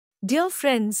Dear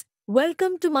friends,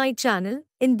 welcome to my channel.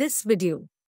 In this video,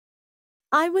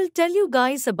 I will tell you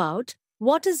guys about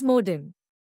what is modem.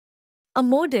 A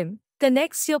modem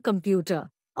connects your computer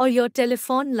or your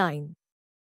telephone line,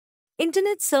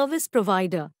 internet service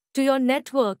provider, to your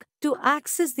network to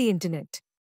access the internet.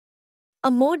 A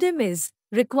modem is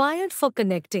required for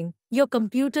connecting your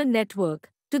computer network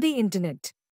to the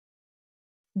internet.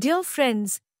 Dear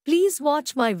friends, please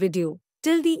watch my video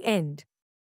till the end.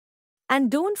 And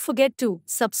don't forget to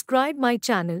subscribe my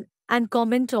channel and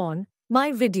comment on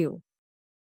my video.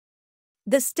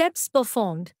 The steps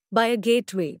performed by a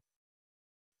gateway.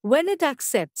 When it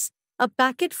accepts a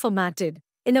packet formatted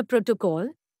in a protocol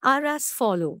are as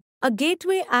follow. A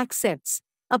gateway accepts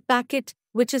a packet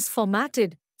which is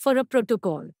formatted for a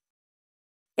protocol.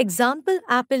 Example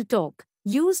Apple Talk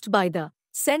used by the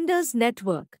sender's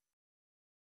network.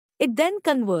 It then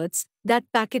converts that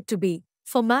packet to be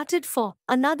formatted for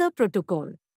another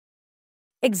protocol.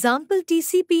 Example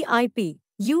TCP/IP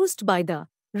used by the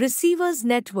receiver's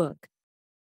network.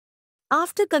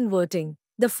 After converting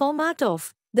the format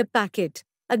of the packet,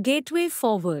 a gateway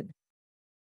forward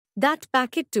that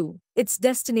packet to its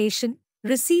destination,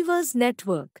 receiver's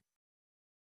network.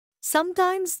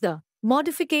 Sometimes the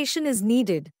modification is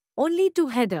needed only to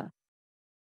header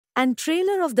and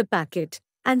trailer of the packet,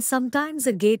 and sometimes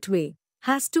a gateway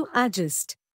has to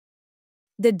adjust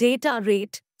the data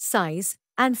rate, size,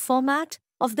 and format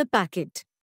of the packet.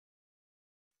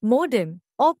 Modem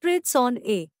operates on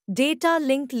a data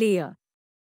link layer,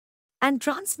 and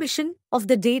transmission of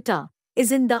the data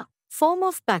is in the form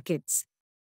of packets.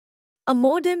 A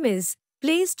modem is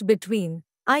placed between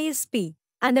ISP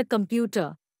and a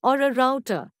computer or a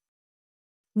router.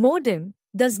 Modem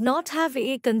does not have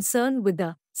a concern with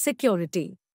the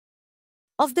security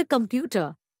of the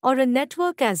computer or a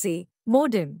network, as a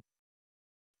modem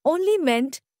only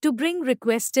meant to bring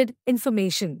requested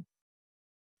information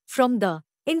from the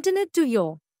internet to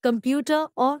your computer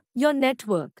or your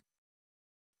network.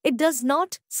 It does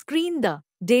not screen the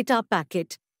data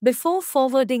packet before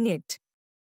forwarding it.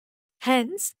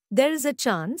 Hence, there is a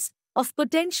chance of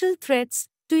potential threats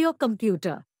to your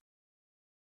computer.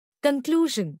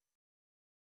 Conclusion.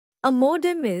 A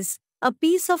modem is a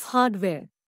piece of hardware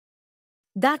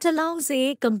that allows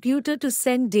a computer to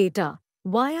send data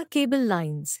via cable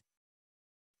lines.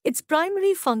 Its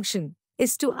primary function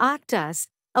is to act as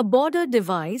a border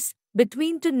device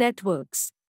between two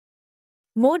networks.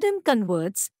 Modem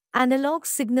converts analog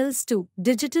signals to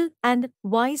digital and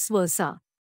vice versa.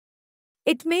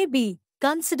 It may be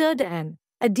considered an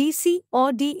DC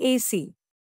or DAC.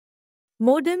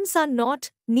 Modems are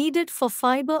not needed for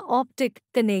fiber optic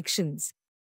connections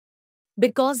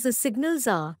because the signals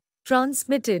are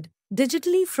transmitted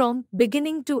digitally from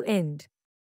beginning to end.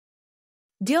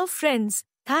 Dear friends,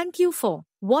 thank you for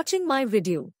watching my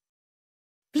video.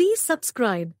 Please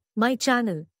subscribe my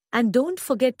channel and don't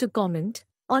forget to comment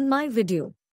on my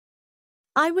video.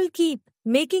 I will keep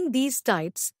making these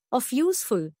types of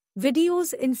useful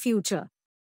videos in future.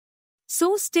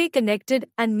 So stay connected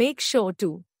and make sure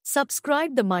to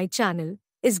subscribe. My channel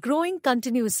is growing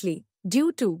continuously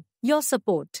due to your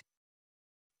support.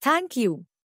 Thank you.